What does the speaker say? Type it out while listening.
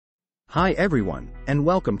Hi everyone, and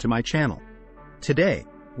welcome to my channel. Today,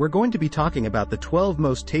 we're going to be talking about the 12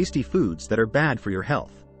 most tasty foods that are bad for your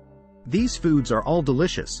health. These foods are all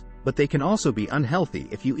delicious, but they can also be unhealthy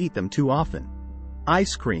if you eat them too often.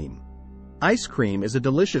 Ice cream. Ice cream is a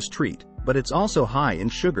delicious treat, but it's also high in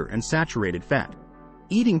sugar and saturated fat.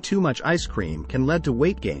 Eating too much ice cream can lead to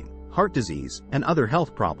weight gain, heart disease, and other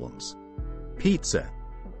health problems. Pizza.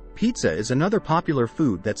 Pizza is another popular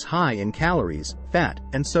food that's high in calories, fat,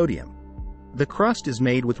 and sodium. The crust is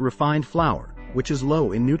made with refined flour, which is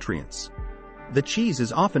low in nutrients. The cheese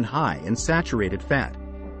is often high in saturated fat.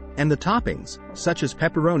 And the toppings, such as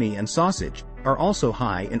pepperoni and sausage, are also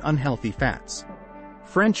high in unhealthy fats.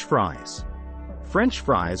 French fries. French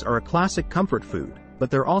fries are a classic comfort food,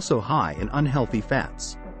 but they're also high in unhealthy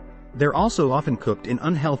fats. They're also often cooked in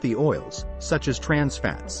unhealthy oils, such as trans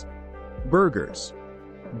fats. Burgers.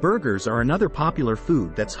 Burgers are another popular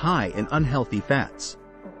food that's high in unhealthy fats.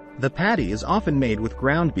 The patty is often made with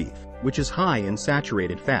ground beef, which is high in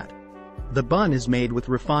saturated fat. The bun is made with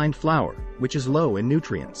refined flour, which is low in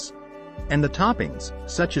nutrients. And the toppings,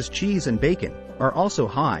 such as cheese and bacon, are also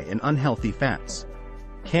high in unhealthy fats.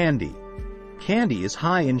 Candy. Candy is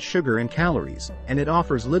high in sugar and calories, and it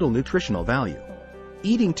offers little nutritional value.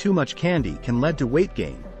 Eating too much candy can lead to weight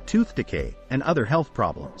gain, tooth decay, and other health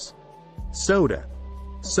problems. Soda.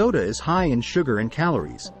 Soda is high in sugar and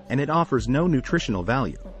calories, and it offers no nutritional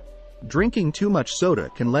value. Drinking too much soda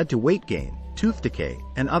can lead to weight gain, tooth decay,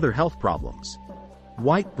 and other health problems.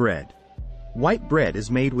 White bread. White bread is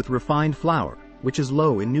made with refined flour, which is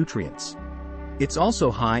low in nutrients. It's also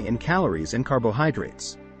high in calories and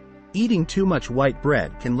carbohydrates. Eating too much white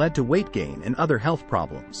bread can lead to weight gain and other health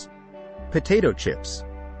problems. Potato chips.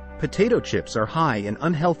 Potato chips are high in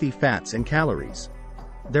unhealthy fats and calories.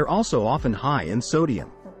 They're also often high in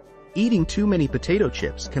sodium. Eating too many potato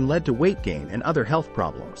chips can lead to weight gain and other health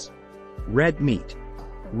problems. Red meat.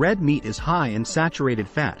 Red meat is high in saturated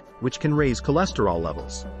fat, which can raise cholesterol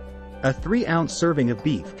levels. A 3-ounce serving of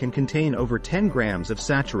beef can contain over 10 grams of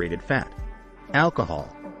saturated fat.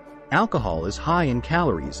 Alcohol. Alcohol is high in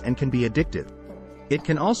calories and can be addictive. It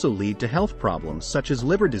can also lead to health problems such as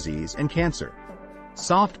liver disease and cancer.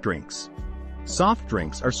 Soft drinks. Soft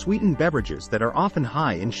drinks are sweetened beverages that are often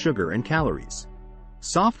high in sugar and calories.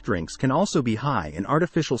 Soft drinks can also be high in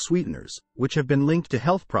artificial sweeteners, which have been linked to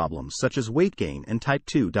health problems such as weight gain and type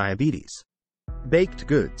 2 diabetes. Baked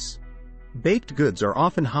goods. Baked goods are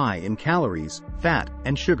often high in calories, fat,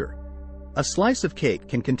 and sugar. A slice of cake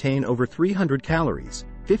can contain over 300 calories,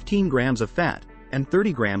 15 grams of fat, and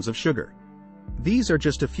 30 grams of sugar. These are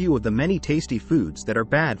just a few of the many tasty foods that are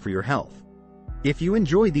bad for your health. If you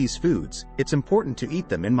enjoy these foods, it's important to eat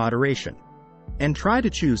them in moderation. And try to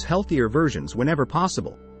choose healthier versions whenever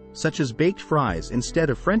possible, such as baked fries instead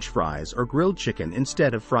of French fries or grilled chicken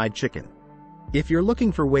instead of fried chicken. If you're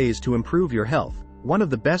looking for ways to improve your health, one of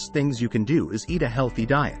the best things you can do is eat a healthy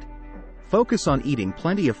diet. Focus on eating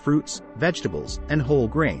plenty of fruits, vegetables, and whole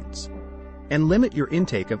grains. And limit your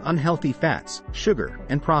intake of unhealthy fats, sugar,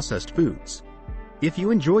 and processed foods. If you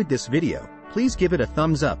enjoyed this video, please give it a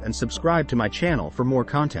thumbs up and subscribe to my channel for more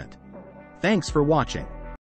content. Thanks for watching.